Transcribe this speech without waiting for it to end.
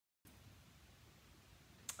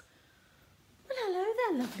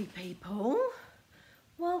Hello lovely people,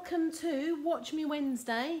 welcome to Watch Me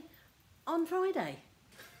Wednesday on Friday.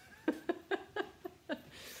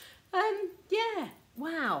 Yeah,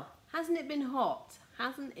 wow, hasn't it been hot?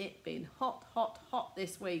 Hasn't it been hot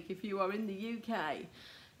this week if you are in the UK?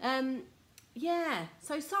 Yeah,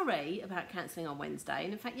 so sorry about cancelling on Wednesday,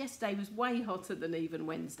 and in fact yesterday was way hotter than even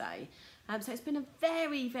Wednesday. So it's been a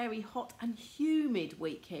very hot and humid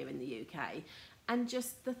week here in the UK. And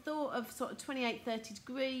just the thought of sort of 28-30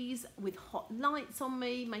 degrees with hot lights on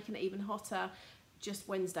me, making it even hotter, just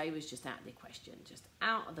Wednesday was just out of the question, just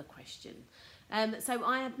out of the question. So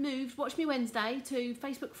I have moved Watch Me Wednesday to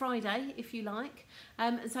Facebook Friday, if you like.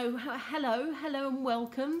 So hello and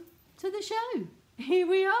welcome to the show. Here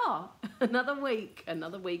we are, another week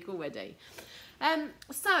already.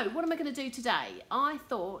 So what am I going to do today? I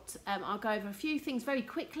thought I'll go over a few things very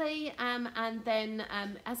quickly, and then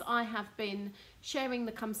as I have been sharing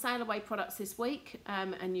the Come Sail Away products this week,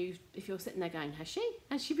 and if you're sitting there going, has she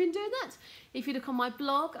been doing that? If you look on my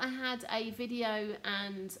blog, I had a video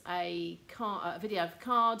and a video of a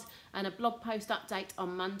card and a blog post update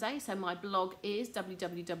on Monday. So my blog is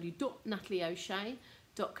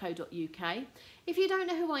www.natalieoshea.co.uk. If you don't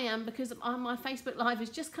know who I am because my Facebook Live has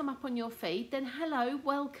just come up on your feed, then hello,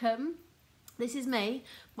 welcome. This is me.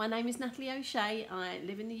 My name is Natalie O'Shea. I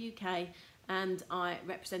live in the UK and I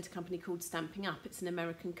represent a company called Stampin Up. It's an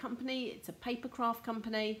American company. It's a paper craft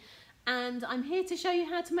company. And I'm here to show you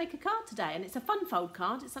how to make a card today. And it's a fun fold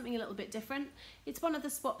card. It's something a little bit different. It's one of the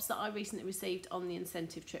swaps that I recently received on the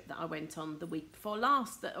incentive trip that I went on the week before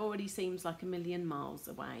last that already seems like a million miles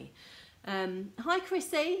away. Hi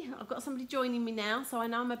Chrissy, I've got somebody joining me now, so I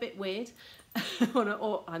know I'm a bit weird.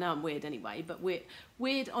 Or I know I'm weird anyway, but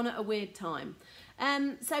weird on at a weird time.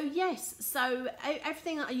 So yes, so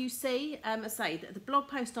everything that you see, I say that the blog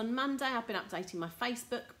post on Monday, I've been updating my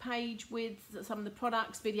Facebook page with some of the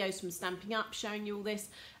products, videos from Stampin' Up showing you all this.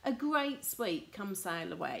 A great suite, Come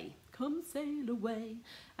Sail Away. Come sail away.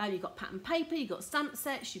 You've got pattern paper, you've got stamp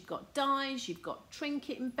sets, you've got dies, you've got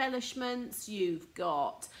trinket embellishments, you've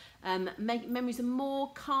got memories and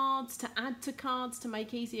more cards to add to cards to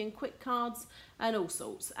make easy and quick cards and all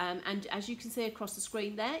sorts. And as you can see across the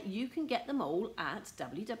screen there, you can get them all at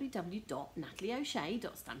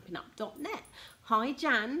www.natalieoshea.stampinup.net. Hi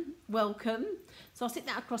Jan, welcome. So I'll stick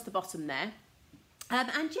that across the bottom there.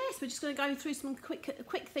 And yes, we're just going to go through some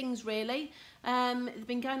quick things really. It's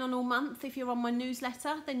been going on all month. If you're on my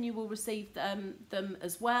newsletter, then you will receive them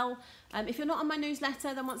as well. If you're not on my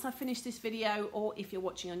newsletter, then once I finish this video, or if you're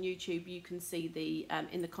watching on YouTube, you can see the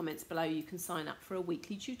in the comments below, you can sign up for a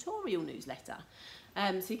weekly tutorial newsletter.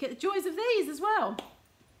 So you get the joys of these as well.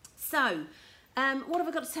 So what have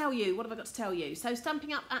I got to tell you? So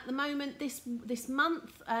Stampin' Up at the moment, this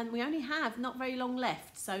month, we only have not very long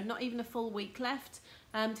left, so not even a full week left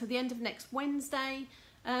till the end of next Wednesday.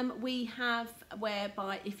 We have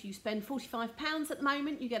whereby if you spend £45 at the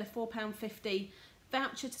moment, you get a £4.50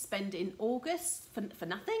 voucher to spend in August for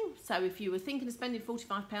nothing. So if you were thinking of spending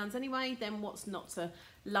 £45 anyway, then what's not to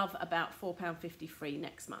love about £4.50 free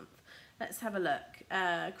next month? Let's have a look.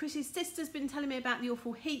 Chrissy's sister's been telling me about the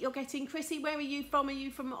awful heat you're getting. Chrissy, where are you from? Are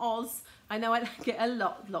you from Oz? I know I get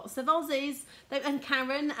lots of Aussies. And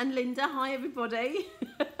Karen and Linda, hi everybody.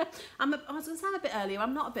 I was going to say a bit earlier.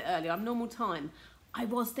 I'm not a bit earlier, I'm normal time. I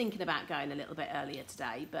was thinking about going a little bit earlier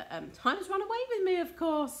today, but time's run away with me, of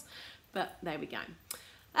course. But there we go.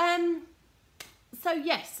 So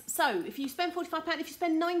yes, so if you spend £45, if you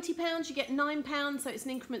spend £90, you get £9, so it's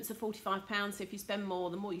in increments of £45. So if you spend more,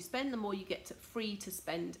 the more you spend, the more you get free to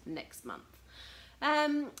spend next month.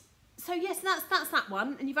 So yes, that's that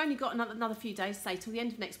one, and you've only got another few days, say till the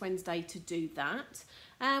end of next Wednesday, to do that.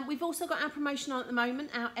 We've also got our promotion on at the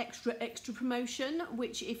moment, our extra promotion,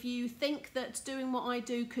 which if you think that doing what I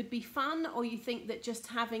do could be fun, or you think that just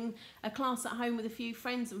having a class at home with a few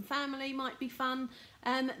friends and family might be fun,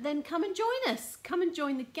 then come and join us. Come and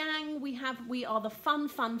join the gang. We are the fun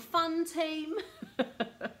team.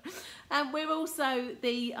 And we're also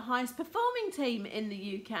the highest performing team in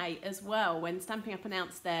the UK as well. When Stampin' Up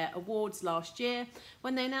announced their awards last year,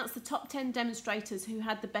 when they announced the top 10 demonstrators who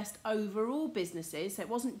had the best overall businesses, so it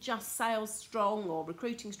wasn't just sales strong or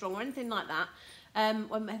recruiting strong or anything like that.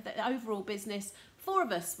 When the overall business, 4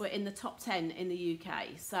 of us were in the top 10 in the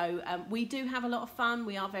UK. So we do have a lot of fun.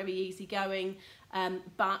 We are very easygoing,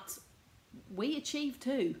 but we achieve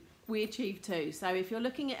too. So if you're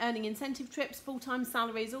looking at earning incentive trips, full-time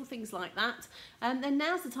salaries, all things like that, then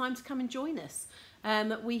now's the time to come and join us.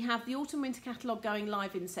 We have the autumn-winter catalogue going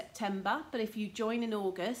live in September, but if you join in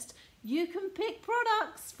August, you can pick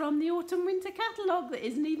products from the autumn-winter catalogue that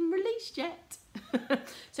isn't even released yet.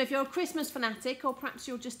 So if you're a Christmas fanatic, or perhaps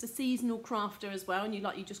you're just a seasonal crafter as well and you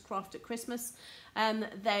just craft at Christmas,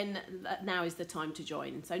 then now is the time to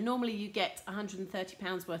join. So normally you get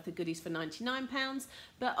 £130 worth of goodies for £99,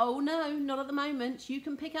 but oh no, not at the moment. You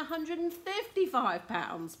can pick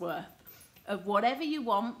 £155 worth of whatever you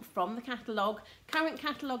want from the catalogue. Current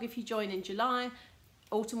catalogue if you join in July,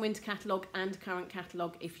 autumn winter catalogue, and current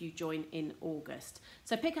catalogue if you join in August.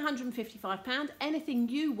 So pick £155, anything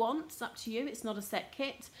you want, it's up to you, it's not a set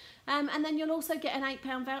kit. And then you'll also get an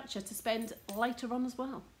 £8 voucher to spend later on as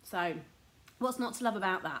well. So what's not to love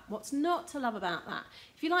about that? What's not to love about that?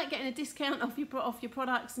 If you like getting a discount off your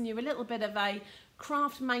products and you're a little bit of a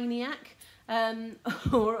craft maniac,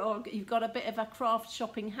 or you've got a bit of a craft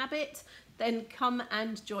shopping habit, then come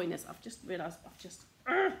and join us. I've just realised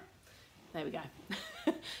there we go.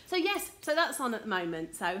 So yes, so that's on at the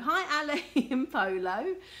moment. So hi Ali and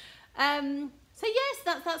Polo. So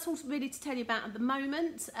yes, that's all really to tell you about at the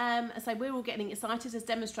moment. As I say, we're all getting excited as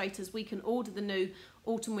demonstrators. We can order the new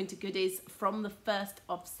autumn winter goodies from the 1st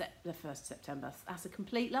of September. That's a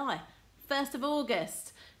complete lie. 1st of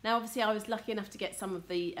August. Now obviously I was lucky enough to get some of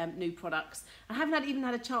the new products. I haven't even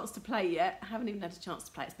had a chance to play yet. I haven't even had a chance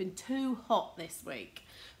to play. It's been too hot this week.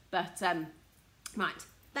 But right,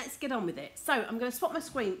 let's get on with it. So I'm going to swap my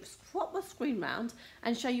screen round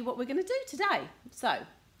and show you what we're going to do today. So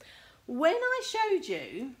when I showed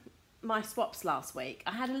you my swaps last week,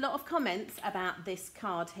 I had a lot of comments about this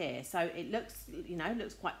card here. So it looks, you know,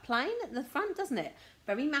 looks quite plain at the front, doesn't it?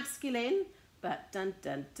 Very masculine, but dun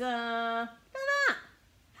dun dun. Look at that.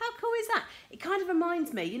 How cool is that? It kind of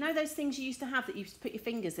reminds me, you know those things you used to have that you used to put your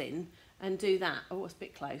fingers in and do that? Oh, it's a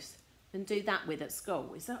bit close. And do that with at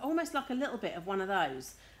school. It's almost like a little bit of one of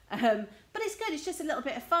those. But it's good, it's just a little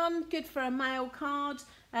bit of fun, good for a mail card.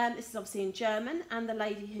 This is obviously in German, and the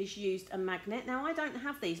lady has used a magnet. Now I don't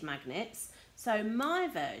have these magnets, so my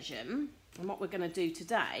version, and what we're going to do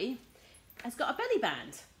today, has got a belly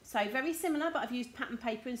band. So very similar, but I've used pattern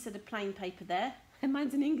paper instead of plain paper there, and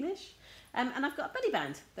mine's in English. And I've got a belly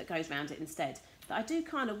band that goes around it instead. But I do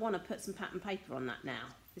kind of want to put some pattern paper on that now.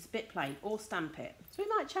 It's a bit plain, or stamp it. So we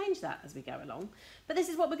might change that as we go along. But this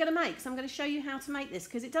is what we're going to make. So I'm going to show you how to make this,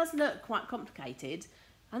 because it does look quite complicated.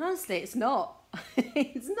 And honestly, it's not.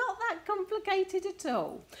 It's not that complicated at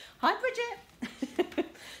all. Hi, Bridget.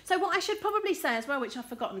 So what I should probably say as well, which I've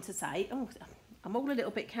forgotten to say, oh, I'm all a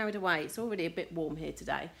little bit carried away. It's already a bit warm here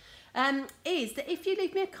today. Is that if you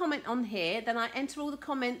leave me a comment on here, then I enter all the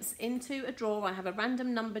comments into a drawer. I have a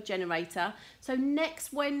random number generator. So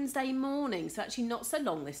next Wednesday morning, so actually not so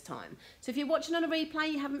long this time. So if you're watching on a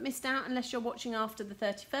replay, you haven't missed out unless you're watching after the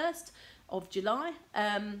 31st of July.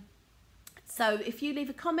 So if you leave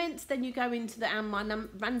a comment, then you go into the my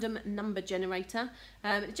random number generator.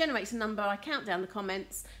 It generates a number, I count down the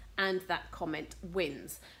comments, and that comment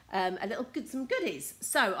wins. Some goodies.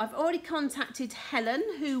 So I've already contacted Helen,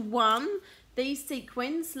 who won these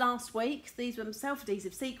sequins last week. These were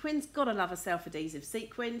self-adhesive sequins. Gotta love a self-adhesive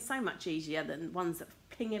sequin. So much easier than ones that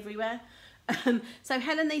ping everywhere. So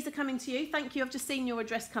Helen, these are coming to you. Thank you. I've just seen your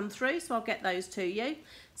address come through, so I'll get those to you.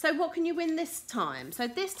 So what can you win this time? So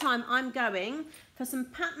this time I'm going for some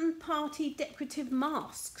Pattern Party decorative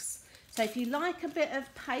masks. So if you like a bit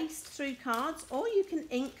of paste through cards, or you can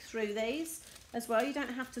ink through these as well. You don't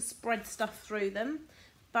have to spread stuff through them,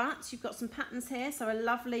 but you've got some patterns here. So a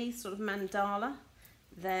lovely sort of mandala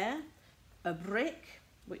there, a brick,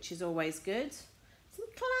 which is always good, some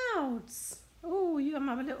clouds. Oh, I'm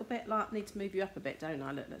a little bit like, need to move you up a bit, don't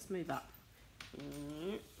I? Look, let's move up.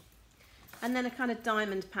 And then a kind of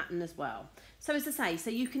diamond pattern as well. So as I say,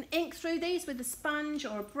 so you can ink through these with a sponge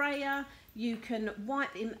or a brayer. You can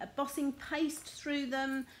wipe in embossing paste through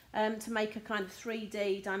them to make a kind of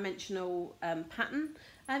 3D dimensional pattern.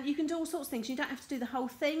 You can do all sorts of things. You don't have to do the whole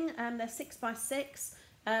thing. They're 6 by 6,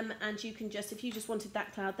 and you can just, if you just wanted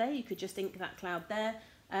that cloud there, you could just ink that cloud there.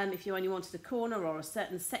 If you only wanted a corner or a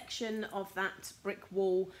certain section of that brick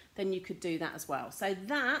wall, then you could do that as well. So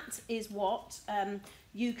that is what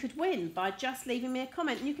you could win by just leaving me a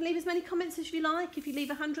comment. And you can leave as many comments as you like. If you leave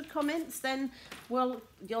 100 comments, then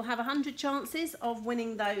you'll have 100 chances of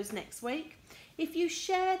winning those next week. If you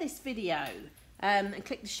share this video and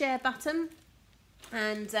click the share button,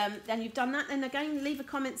 and then you've done that, then again leave a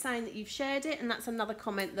comment saying that you've shared it, and that's another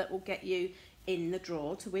comment that will get you in the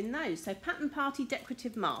draw to win those. So Pattern Party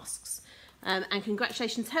decorative masks, and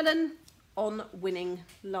congratulations Helen on winning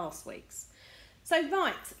last week's. So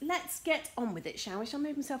right, let's get on with it, shall we? Shall I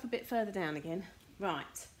move myself a bit further down again?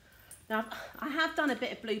 Right, now I have done a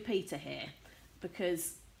bit of Blue Peter here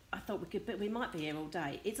because I thought we might be here all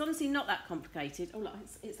day. It's honestly not that complicated. Oh look,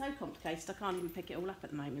 it's so complicated I can't even pick it all up at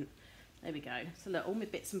the moment. There we go. So look, all my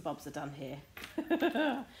bits and bobs are done here.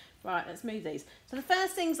 Right, let's move these. So the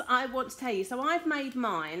first things I want to tell you, so I've made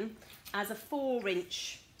mine as a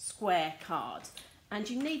 4-inch square card, and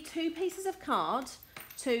you need 2 pieces of card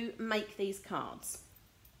to make these cards.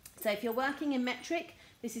 So if you're working in metric,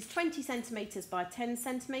 this is 20 centimetres by 10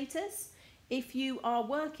 centimetres. If you are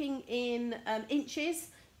working in inches,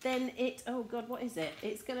 then oh God, what is it?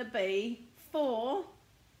 It's going to be 4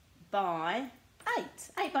 by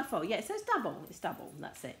 8 by 4, yeah, so it's double,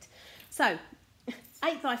 that's it. So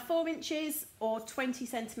 8 by 4 inches or 20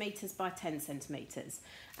 centimetres by 10 centimetres.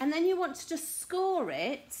 And then you want to just score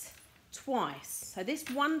it twice. So this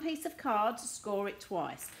one piece of card, score it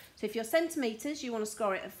twice. So if you're centimetres, you want to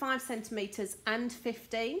score it at 5 centimetres and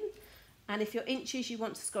 15. And if you're inches, you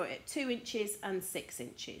want to score it at 2 inches and 6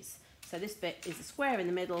 inches. So this bit is a square in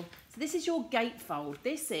the middle. So this is your gatefold.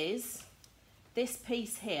 This is this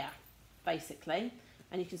piece here, basically.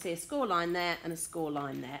 And you can see a score line there and a score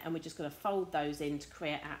line there, and we're just going to fold those in to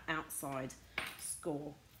create our outside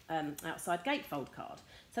score, outside gatefold card.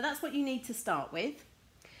 So that's what you need to start with.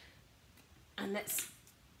 And let's,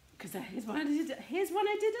 because here's one I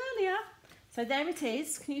did earlier. So there it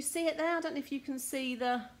is. Can you see it there? I don't know if you can see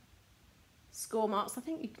the score marks. I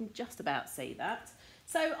think you can just about see that.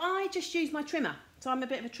 So I just use my trimmer. So I'm a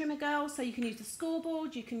bit of a trimmer girl, so you can use the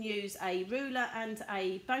scoreboard, you can use a ruler and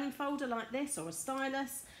a bone folder like this, or a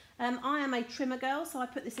stylus. I am a trimmer girl, so I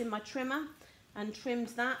put this in my trimmer and trimmed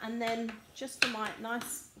that, and then just for my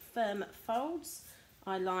nice firm folds,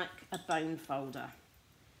 I like a bone folder.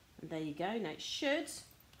 And there you go. Now it should,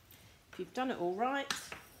 if you've done it all right,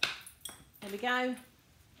 there we go.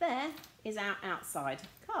 There is our outside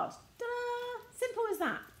card. Ta-da! Simple as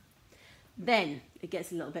that. Then it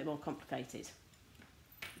gets a little bit more complicated.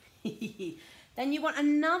 Then you want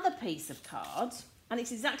another piece of card, and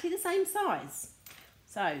it's exactly the same size.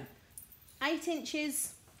 So 8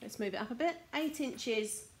 inches, let's move it up a bit, 8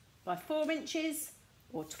 inches by 4 inches,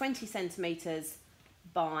 or 20 centimetres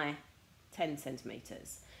by 10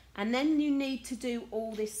 centimetres. And then you need to do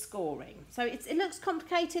all this scoring. So it looks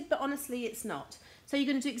complicated, but honestly it's not. So you're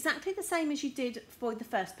going to do exactly the same as you did for the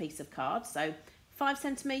first piece of card. So 5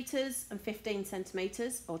 centimetres and 15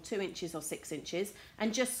 centimetres, or 2 inches or 6 inches,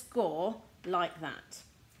 and just score like that.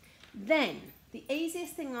 Then, the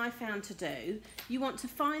easiest thing I found to do, you want to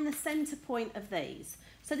find the centre point of these.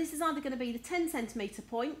 So this is either going to be the 10 centimetre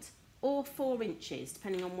point or 4 inches,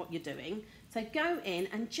 depending on what you're doing. So go in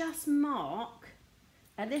and just mark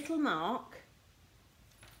a little mark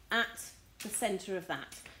at the centre of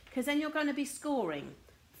that, because then you're going to be scoring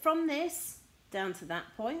from this down to that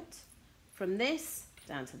point, from this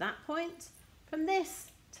down to that point, from this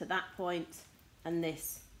to that point, and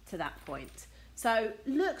this to that point. So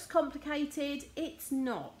looks complicated, it's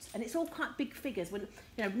not, and it's all quite big figures. When,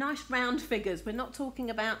 you know, nice round figures. We're not talking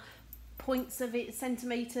about points of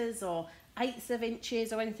centimetres or eighths of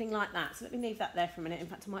inches or anything like that. So let me leave that there for a minute. In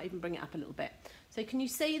fact, I might even bring it up a little bit. So can you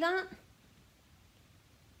see that?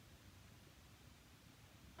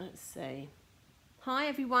 Let's see. Hi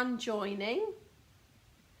everyone joining.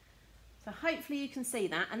 So hopefully you can see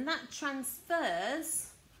that, and that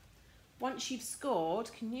transfers once you've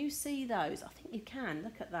scored. Can you see those? I think you can.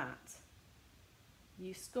 Look at that.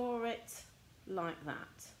 You score it like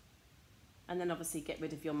that, and then obviously get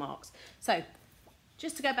rid of your marks. So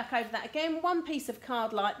just to go back over that again, one piece of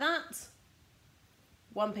card like that,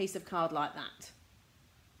 one piece of card like that.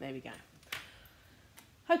 There we go.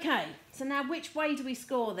 Okay, so now which way do we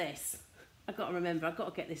score this? I've got to remember, I've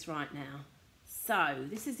got to get this right now. So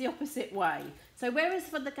this is the opposite way. So whereas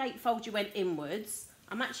for the gatefold you went inwards,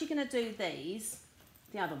 I'm actually going to do these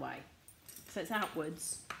the other way. So it's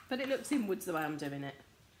outwards, but it looks inwards the way I'm doing it.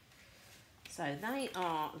 So they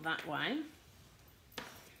are that way.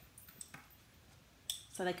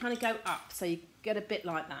 So they kind of go up, so you get a bit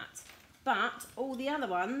like that. But all the other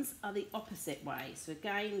ones are the opposite way. So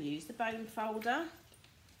again, use the bone folder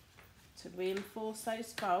to reinforce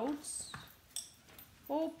those folds,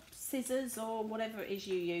 or scissors, or whatever it is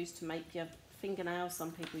you use to make your fingernails.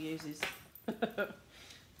 Some people use.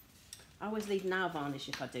 I always leave nail varnish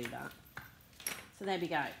if I do that. So there we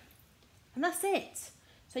go. And that's it.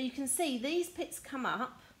 So you can see these bits come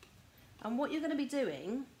up, and what you're going to be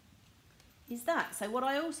doing is that. So what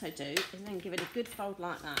I also do is then give it a good fold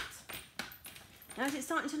like that. Now is it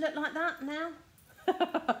starting to look like that now?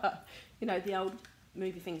 You know, the old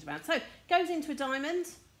move your fingers around. So goes into a diamond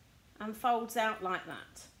and folds out like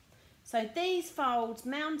that. So these folds,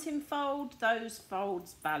 mountain fold, those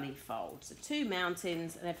folds, valley fold. So 2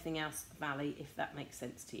 mountains and everything else valley, if that makes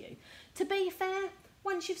sense to you. To be fair,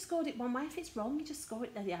 once you've scored it one way, if it's wrong, you just score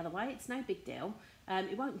it the other way. It's no big deal.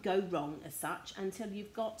 It won't go wrong as such until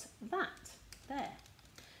you've got that there.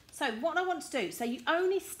 So what I want to do, so you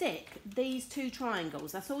only stick these 2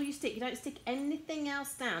 triangles. That's all you stick. You don't stick anything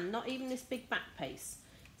else down, not even this big back piece.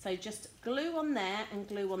 So just glue on there and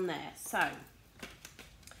glue on there. So it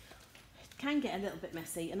can get a little bit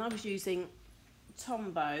messy, and I was using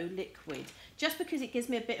Tombow liquid just because it gives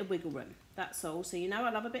me a bit of wiggle room. That's all. So you know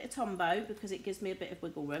I love a bit of Tombow because it gives me a bit of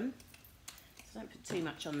wiggle room. So don't put too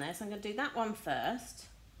much on there. So I'm going to do that one first,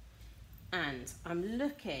 and I'm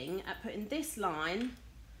looking at putting this line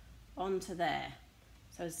onto there.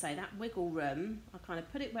 So as I say, that wiggle room, I kind of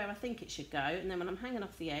put it where I think it should go, and then when I'm hanging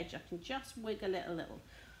off the edge I can just wiggle it a little.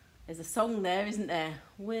 There's a song there, isn't there?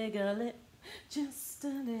 Wiggle it just a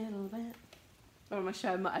little bit. Or am I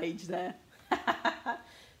showing my age there?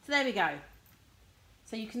 So there we go.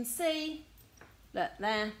 So you can see, look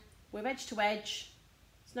there, we're edge to edge,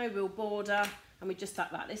 there's no real border, and we just stuck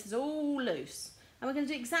that. This is all loose. And we're going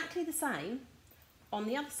to do exactly the same on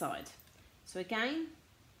the other side. So again,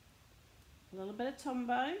 a little bit of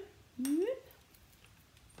Tombow,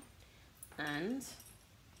 and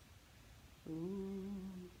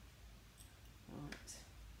right,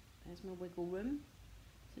 there's my wiggle room.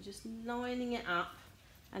 So just lining it up,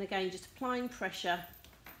 and again just applying pressure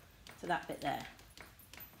to that bit there.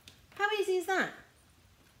 How easy is that?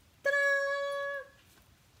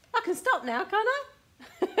 Ta-da! I can stop now, can't I?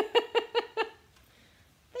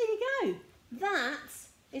 There you go. That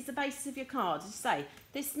is the basis of your card. As you say,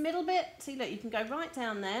 this middle bit, see, look, you can go right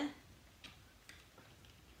down there.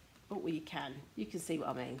 Oh, well, you can see what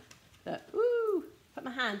I mean. Look, ooh, put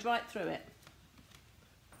my hand right through it.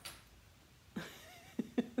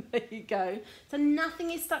 There you go. So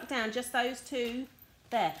nothing is stuck down, just those 2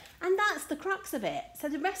 there. And that's the crux of it. So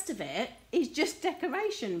the rest of it is just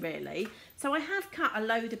decoration, really. So I have cut a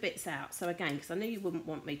load of bits out. So again, because I knew you wouldn't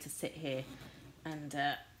want me to sit here and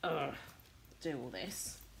do all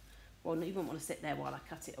this. Well, you wouldn't want to sit there while I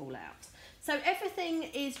cut it all out. So everything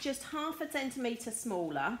is just 1/2 centimetre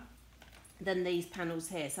smaller than these panels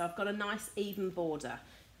here. So I've got a nice even border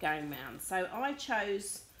going round. So I might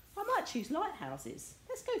choose lighthouses.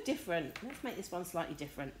 Let's go different. Let's make this one slightly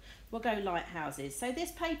different. We'll go lighthouses. So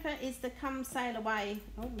this paper is the Come Sail Away.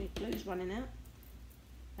 Oh, my glue's running out.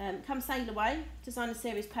 Come Sail Away designer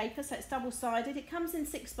series paper. So it's double-sided. It comes in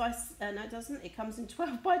 6 by no, it doesn't. It comes in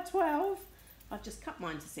 12 by 12. I've just cut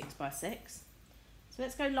mine to 6 by 6. So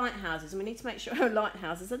let's go lighthouses, and we need to make sure our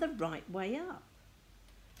lighthouses are the right way up.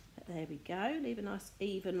 But there we go. Leave a nice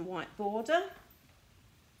even white border.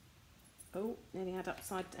 Oh, nearly had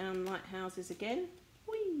upside down lighthouses again.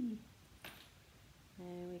 Whee!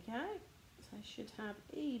 There we go. So I should have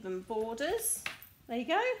even borders. There you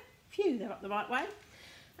go. Phew, they're up the right way.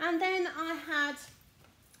 And then I had,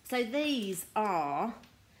 so these are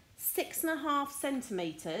 6.5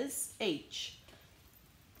 centimetres each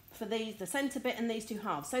for these, the centre bit and these 2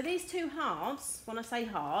 halves. So these 2 halves, when I say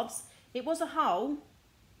halves, it was a hole,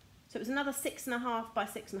 so it was another 6.5 by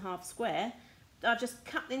 6.5 square that I've just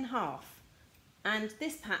cut in half. And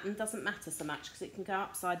this pattern doesn't matter so much because it can go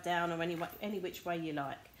upside down or any which way you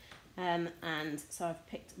like. And so I've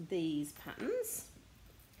picked these patterns.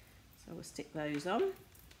 So we'll stick those on.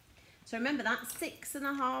 So remember that's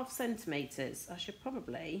 6.5 centimetres. I should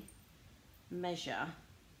probably measure.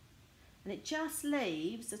 And it just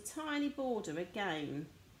leaves a tiny border again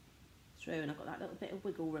through, and I've got that little bit of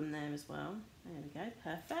wiggle room there as well. There we go,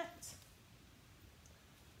 perfect.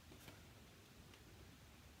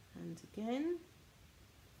 And again,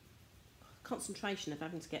 concentration of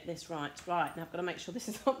having to get this right. Right, now I've got to make sure this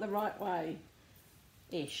is up the right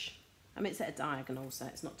way-ish. I mean, it's at a diagonal, so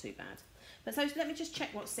it's not too bad. But so let me just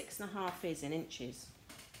check what 6.5 is in inches.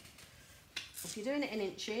 If you're doing it in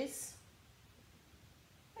inches,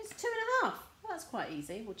 it's 2.5. Well, that's quite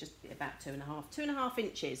easy. We'll just be about 2.5. 2.5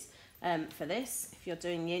 inches for this, if you're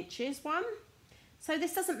doing the inches one. So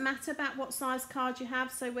this doesn't matter about what size card you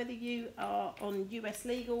have. So whether you are on US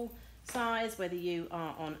legal size, whether you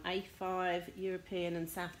are on A5, European and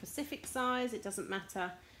South Pacific size, it doesn't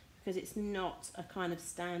matter because it's not a kind of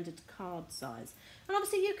standard card size. And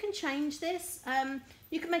obviously you can change this.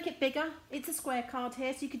 You can make it bigger. It's a square card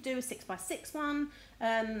here, so you could do a 6 by 6 one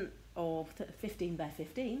or 15 by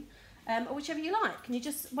 15, or whichever you like. And you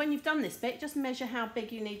just, when you've done this bit, just measure how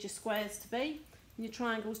big you need your squares to be and your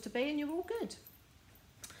triangles to be, and you're all good.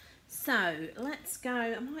 So let's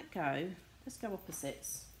go, let's go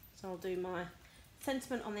opposites. So I'll do my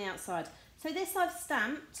sentiment on the outside. So this I've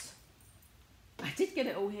stamped. I did get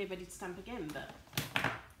it all here ready to stamp again, but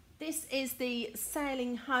this is the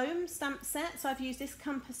Sailing Home stamp set. So I've used this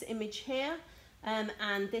compass image here and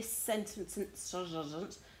this sentiment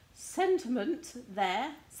sentiment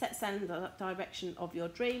there, set sail in the direction of your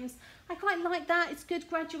dreams. I quite like that. It's good.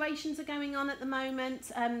 Graduations are going on at the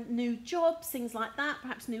moment, new jobs, things like that,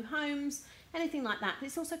 perhaps new homes, anything like that. But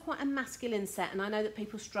it's also quite a masculine set, and I know that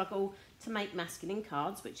people struggle to make masculine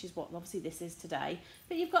cards, which is what obviously this is today.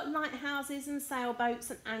 But you've got lighthouses and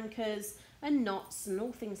sailboats and anchors and knots and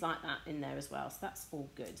all things like that in there as well, so that's all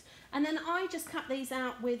good. And then I just cut these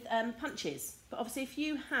out with punches, but obviously if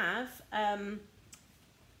you have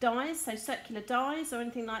dies, so circular dies or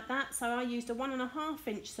anything like that, so I used a 1.5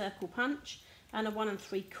 inch circle punch and a 1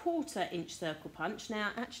 3/4 inch circle punch. Now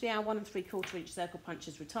actually our 1 3/4 inch circle punch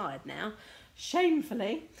is retired now,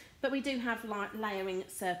 shamefully, but we do have like layering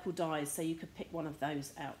circle dies, so you could pick one of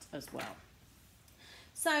those out as well.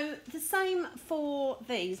 So the same for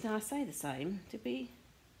these. Now I say the same, did we?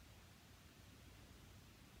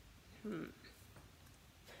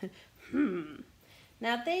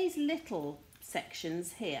 Now these little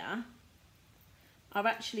sections here are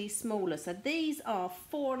actually smaller. So these are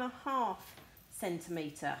 4.5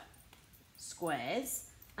 centimetre squares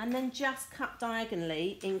and then just cut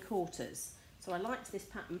diagonally in quarters. So I liked this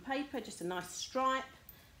pattern paper, just a nice stripe.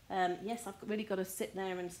 Yes, I've really got to sit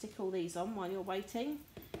there and stick all these on while you're waiting.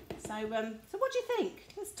 So, so what do you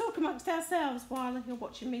think? Let's talk amongst ourselves while you're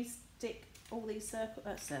watching me stick all these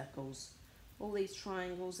circles, all these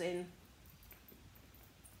triangles in.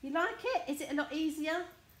 You like it? Is it a lot easier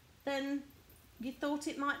than you thought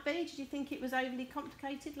it might be? Did you think it was overly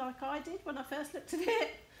complicated like I did when I first looked at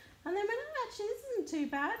it? And then went, oh, actually, this isn't too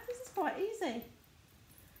bad. This is quite easy.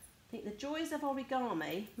 I think the joys of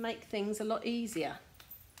origami make things a lot easier.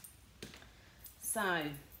 So,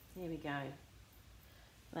 here we go.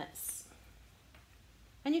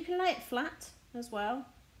 And you can lay it flat as well.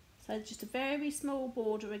 So just a very small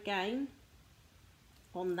border again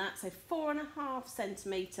on that. So 4.5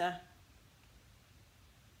 centimetre.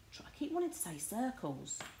 I keep wanting to say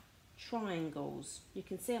circles. Triangles. You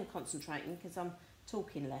can see I'm concentrating because I'm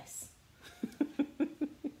talking less.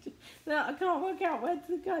 No, I can't work out where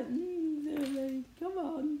to go. Come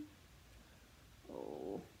on.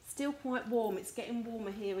 Oh, still quite warm. It's getting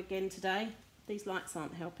warmer here again today. These lights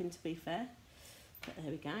aren't helping, to be fair. But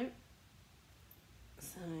there we go.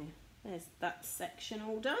 So there's that section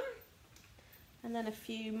all done. And then a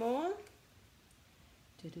few more.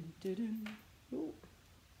 Ooh.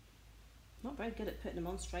 Not very good at putting them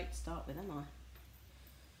on straight to start with, am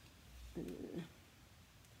I?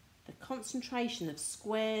 The concentration of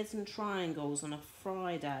squares and triangles on a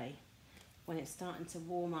Friday when it's starting to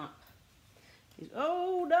warm up is,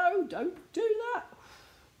 oh no, don't do that.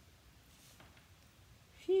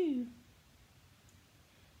 Phew.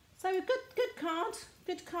 So a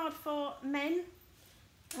good card for men.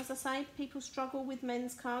 As I say, people struggle with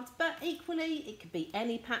men's cards, but equally it could be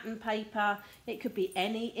any pattern paper, it could be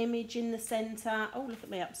any image in the centre. Oh, look at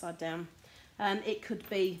me upside down. It could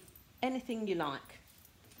be anything you like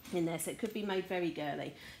in there, so it could be made very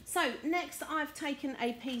girly. So next I've taken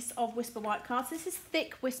a piece of Whisper White cards. This is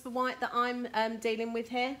thick Whisper White that I'm dealing with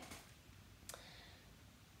here.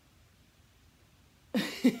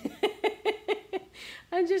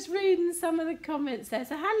 I'm just reading some of the comments there.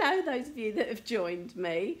 So hello, those of you that have joined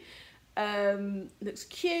me. Looks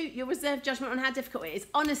cute. Your reserved judgment on how difficult it is.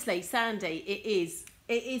 Honestly, Sandy, it is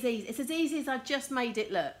easy. It's as easy as I just made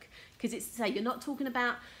it look. Because it's to say, you're not talking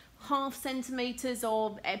about 0.5 centimetres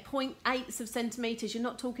or 0.8 centimetres. You're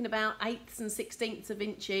not talking about 1/8 and 1/16 of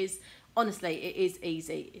inches. Honestly, it is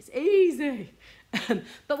easy. It's easy.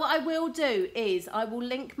 But what I will do is I will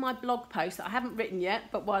link my blog post that I haven't written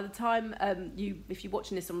yet, but by the time if you're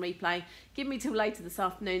watching this on replay, give me till later this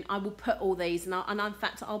afternoon, I will put all these, and in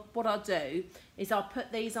fact what I'll do is I'll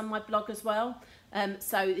put these on my blog as well.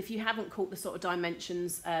 So if you haven't caught the sort of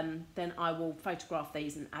dimensions, then I will photograph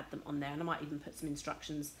these and add them on there, and I might even put some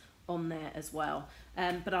instructions on there as well,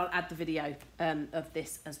 but I'll add the video of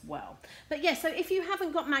this as well. But yeah, so if you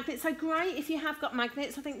haven't got magnets, so great. If you have got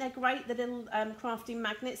magnets, I think they're great, the little crafting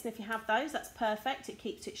magnets, and if you have those, that's perfect. It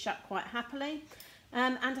keeps it shut quite happily.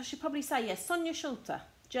 And I should probably say, yes, Sonia Schulte,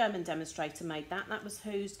 German demonstrator, made that. That was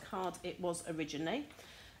whose card it was originally.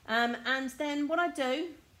 And then what I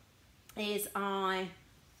do is I'm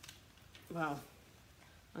going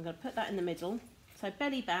to put that in the middle. So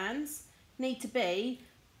belly bands need to be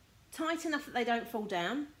tight enough that they don't fall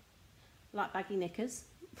down, like baggy knickers.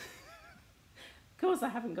 Of course I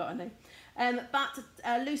haven't got any. But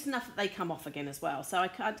loose enough that they come off again as well. So I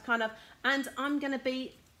kind of, and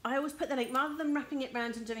I always put the link, rather than wrapping it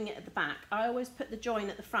round and doing it at the back, I always put the join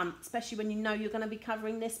at the front, especially when you know you're going to be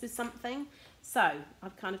covering this with something. So I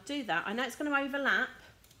kind of do that. I know it's going to overlap,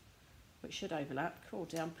 but it should overlap. Cool,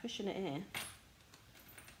 dear, I'm pushing it here.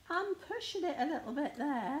 I'm pushing it a little bit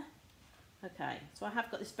there. Okay, so I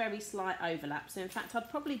have got this very slight overlap. So in fact, I'd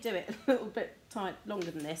probably do it a little bit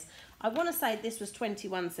longer than this. I want to say this was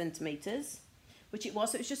 21 centimetres, which it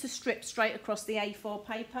was. So it's just a strip straight across the A4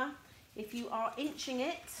 paper. If you are inching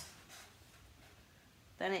it,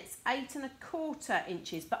 then it's 8¼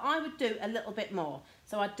 inches, but I would do a little bit more.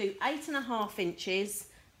 So I'd do 8½ inches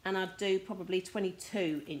and I'd do probably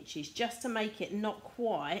 22 inches just to make it not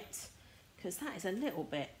quite, because that is a little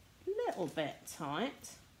bit tight.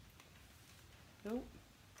 Oh,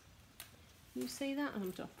 you see that? I'm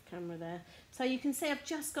off the camera there. So you can see I've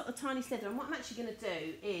just got the tiny slither, and what I'm actually going to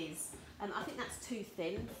do is, I think that's too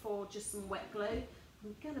thin for just some wet glue.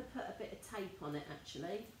 I'm going to put a bit of tape on it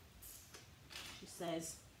actually, she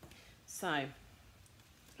says. So,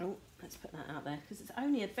 oh, let's put that out there because it's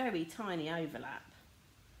only a very tiny overlap.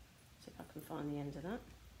 See if I can find the end of that.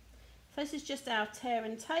 So this is just our tear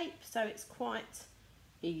and tape, so it's quite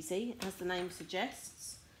easy, as the name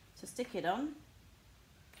suggests. So stick it on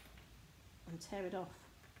and tear it off.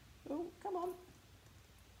 Oh, come on.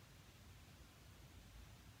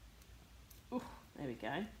 Oh, there we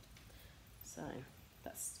go. So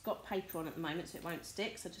that's got paper on at the moment, so it won't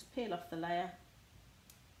stick. So just peel off the layer.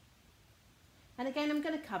 And again, I'm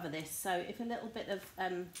going to cover this, so if a little bit of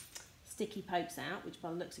sticky pokes out, which by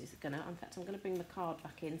the looks of it is going to, in fact, I'm going to bring the card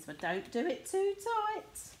back in so I don't do it too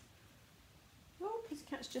tight. Oh,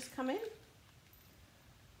 pussycat's just come in.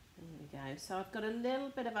 There we go. So I've got a little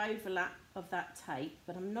bit of overlap of that tape,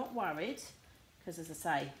 but I'm not worried because, as I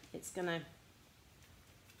say, it's going to...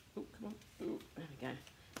 Oh, come on. Ooh, there we go.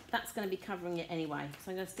 That's going to be covering it anyway.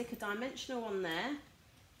 So I'm going to stick a dimensional on there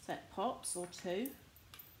so it pops, or two.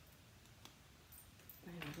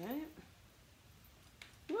 There we go.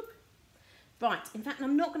 Whoop. Right, in fact,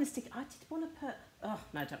 I'm not going to stick... I did want to put... Oh,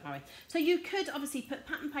 no, don't worry. So you could obviously put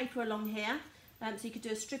pattern paper along here. So you could do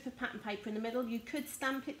a strip of pattern paper in the middle. You could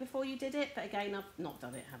stamp it before you did it, but again, I've not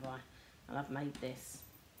done it, have I? And I've made this.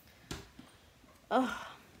 Oh,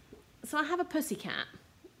 so I have a pussycat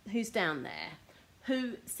who's down there,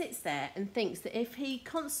 who sits there and thinks that if he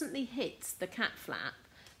constantly hits the cat flap,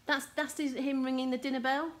 that's him ringing the dinner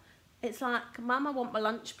bell. It's like, Mum, I want my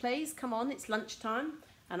lunch, please. Come on, it's lunchtime,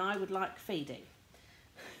 and I would like feeding.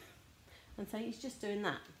 And so he's just doing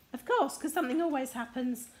that. Of course, because something always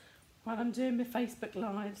happens while I'm doing my Facebook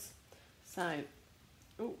Lives. So,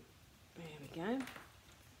 oh, there we go.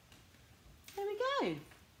 There we go.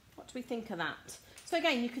 What do we think of that? So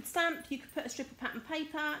again, you could stamp, you could put a strip of pattern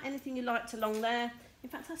paper, anything you liked along there. In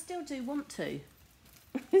fact, I still do want to.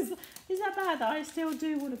 Is that bad? I still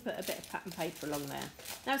do want to put a bit of pattern paper along there.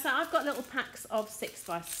 Now, so I've got little packs of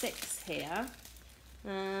 6x6 here,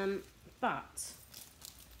 but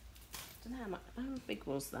I don't know how big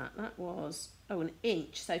was that? That was, oh, an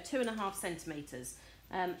inch, so 2½ centimetres.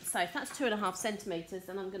 So if that's 2½ centimetres,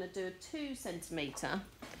 then I'm going to do a 2 centimetre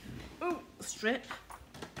strip.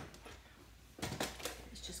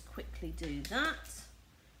 Let's just quickly do that,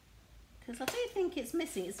 because I do think it's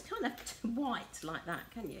missing. It's kind of white like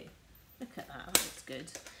that, can you? Look at that, that looks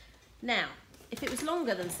good. Now, if it was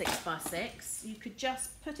longer than 6x6, you could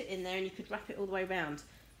just put it in there and you could wrap it all the way around.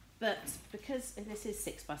 But because this is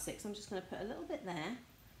 6x6, I'm just going to put a little bit there,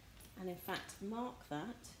 and in fact mark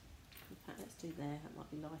that. In fact, let's do there, that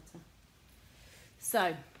might be lighter.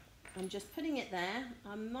 So I'm just putting it there,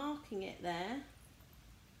 I'm marking it there,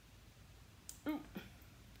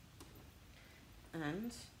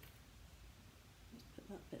 and let's put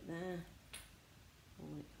that bit there.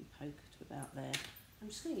 Oh, it can poke to about there. I'm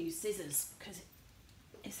just going to use scissors because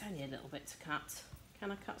it's only a little bit to cut.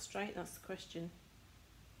 Can I cut straight? That's the question.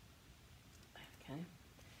 Okay,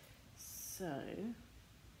 so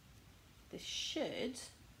this should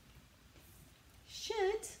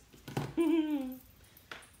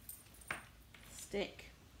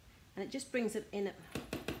stick, and it just brings it in.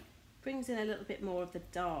 Brings in a little bit more of the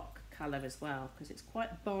dark colour as well, because it's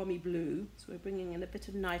quite balmy blue. So we're bringing in a bit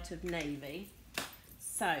of night of navy.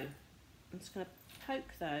 So I'm just going to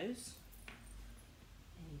poke those.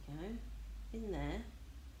 There you go, in there.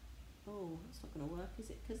 Oh, that's not going to work, is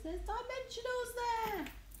it? Because there's dimensionals there.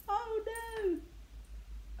 Oh no.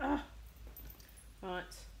 Ah.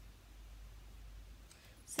 Right.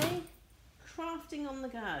 See? Crafting on the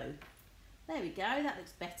go. There we go, that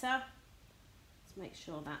looks better. Let's make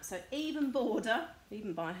sure that. So even border,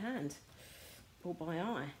 even by hand or by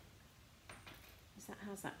eye.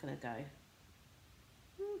 How's that going to go?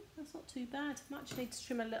 That's not too bad. I might need to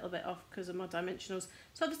trim a little bit off because of my dimensionals.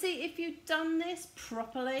 So obviously if you'd done this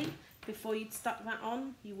properly before you'd stuck that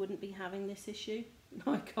on, you wouldn't be having this issue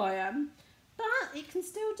like I am. But it can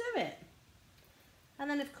still do it. And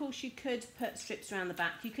then of course you could put strips around the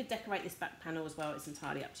back. You could decorate this back panel as well, it's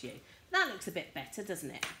entirely up to you. That looks a bit better,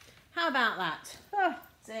 doesn't it? How about that? Oh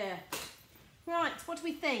dear. Right, what do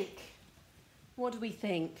we think? What do we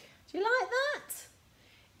think? Do you like that?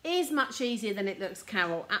 It is much easier than it looks,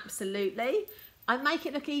 Carol, absolutely. I make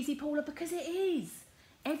it look easy, Paula, because it is.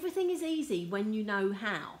 Everything is easy when you know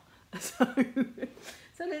how. So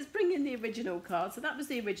let's bring in the original card. So that was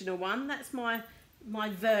the original one. That's my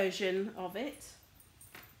version of it.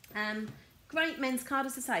 Great men's card,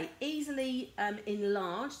 as I say, easily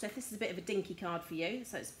enlarged. So if this is a bit of a dinky card for you,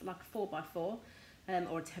 so it's like a 4x4 or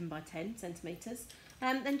a 10x10 centimetres,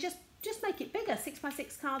 then just make it bigger.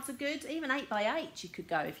 6x6 cards are good. Even 8x8 you could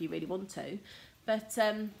go if you really want to. But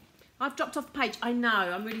I've dropped off the page. I know.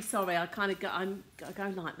 I'm really sorry. I kind of go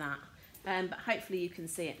like that. But hopefully you can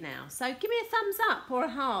see it now. So give me a thumbs up or a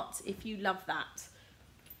heart if you love that.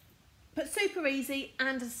 But super easy,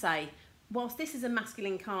 and as I say, whilst this is a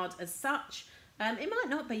masculine card as such, it might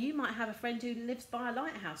not be. You might have a friend who lives by a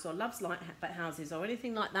lighthouse or loves lighthouses or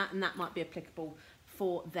anything like that, and that might be applicable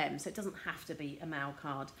for them. So it doesn't have to be a male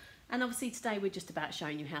card. And obviously today we're just about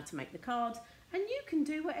showing you how to make the card, and you can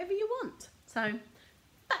do whatever you want. So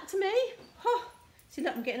back to me. Oh, see,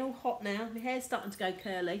 look, I'm getting all hot now. My hair's starting to go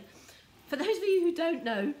curly. For those of you who don't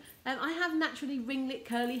know, I have naturally ringlet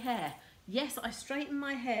curly hair. Yes, I straighten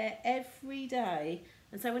my hair every day,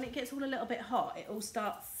 and so when it gets all a little bit hot, it all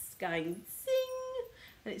starts going zing,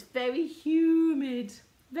 and it's very humid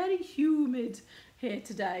here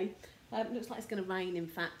today. It looks like it's going to rain, in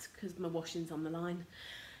fact, because my washing's on the line.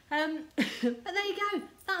 But there you go.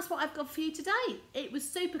 That's what I've got for you today. It was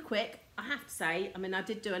super quick, I have to say. I mean, I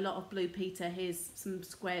did do a lot of Blue Peter. Here's some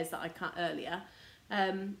squares that I cut earlier.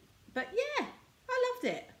 But yeah, I loved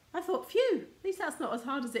it. I thought, phew, at least that's not as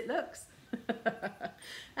hard as it looks.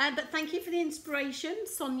 But thank you for the inspiration,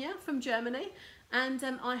 Sonia from Germany, and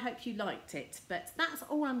I hope you liked it. But that's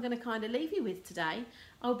all I'm going to kind of leave you with today.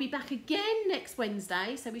 I'll be back again next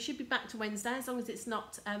Wednesday, so we should be back to Wednesday as long as it's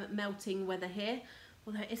not melting weather here,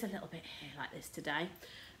 although it is a little bit here like this today.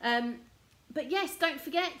 But yes, don't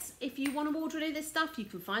forget, if you want to order any of this stuff, you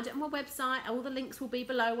can find it on my website. All the links will be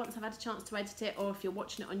below once I've had a chance to edit it, or if you're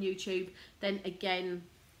watching it on YouTube, then again,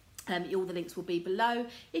 all the links will be below.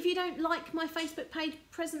 If you don't like my Facebook page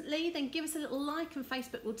presently, then give us a little like, and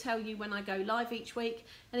Facebook will tell you when I go live each week.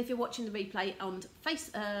 And if you're watching the replay on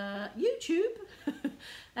YouTube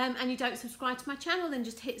and you don't subscribe to my channel, then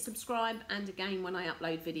just hit subscribe. And again, when I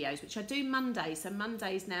upload videos, which I do Monday, so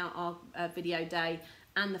Mondays now are video day,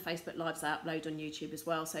 and the Facebook Lives I upload on YouTube as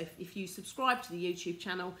well. So if you subscribe to the YouTube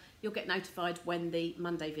channel, you'll get notified when the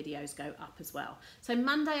Monday videos go up as well. So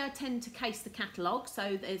Monday I tend to case the catalogue.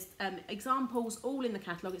 So there's examples all in the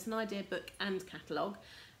catalogue. It's an idea book and catalogue.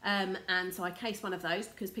 And so I case one of those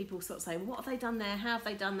because people sort of say, well, what have they done there? How have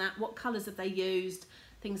they done that? What colours have they used?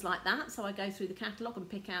 Things like that. So I go through the catalogue and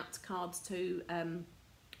pick out cards to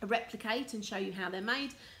replicate and show you how they're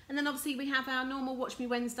made. And then obviously we have our normal Watch Me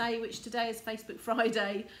Wednesday, which today is Facebook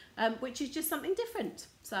Friday, which is just something different.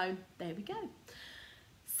 So there we go.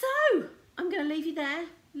 So I'm going to leave you there.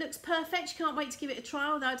 Looks perfect. You can't wait to give it a try,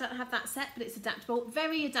 although I don't have that set, but it's adaptable.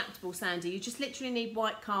 Very adaptable, Sandy. You just literally need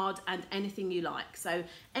white card and anything you like. So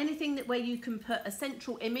anything where you can put a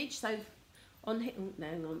central image. So on here, no,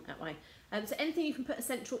 hang on, that way. So anything you can put a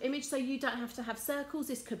central image, so you don't have to have circles.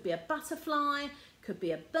 This could be a butterfly, could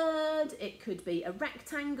be a bird, it could be a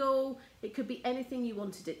rectangle, it could be anything you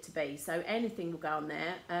wanted it to be. So anything will go on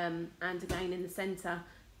there. And again, in the centre,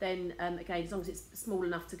 then again, as long as it's small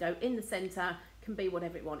enough to go in the centre, can be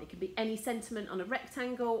whatever it wants. It can be any sentiment on a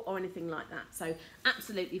rectangle or anything like that. So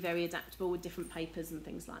absolutely very adaptable with different papers and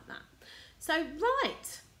things like that. So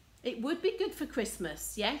right, it would be good for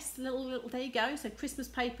Christmas. Yes, little there you go. So Christmas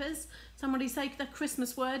papers. Somebody say the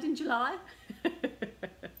Christmas word in July.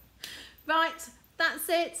 Right, that's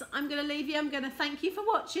it. I'm going to leave you. I'm going to thank you for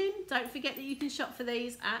watching. Don't forget that you can shop for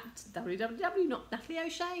these at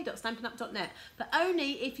www.natalieoshay.stampinup.net, but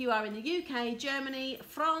only if you are in the UK, Germany,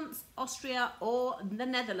 France, Austria or the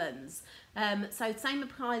Netherlands. So same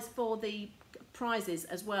applies for the prizes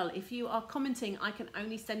as well. If you are commenting, I can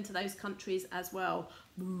only send to those countries as well.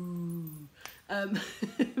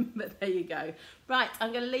 But there you go. Right,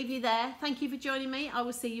 I'm going to leave you there. Thank you for joining me. I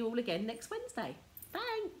will see you all again next Wednesday.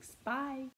 Thanks. Bye.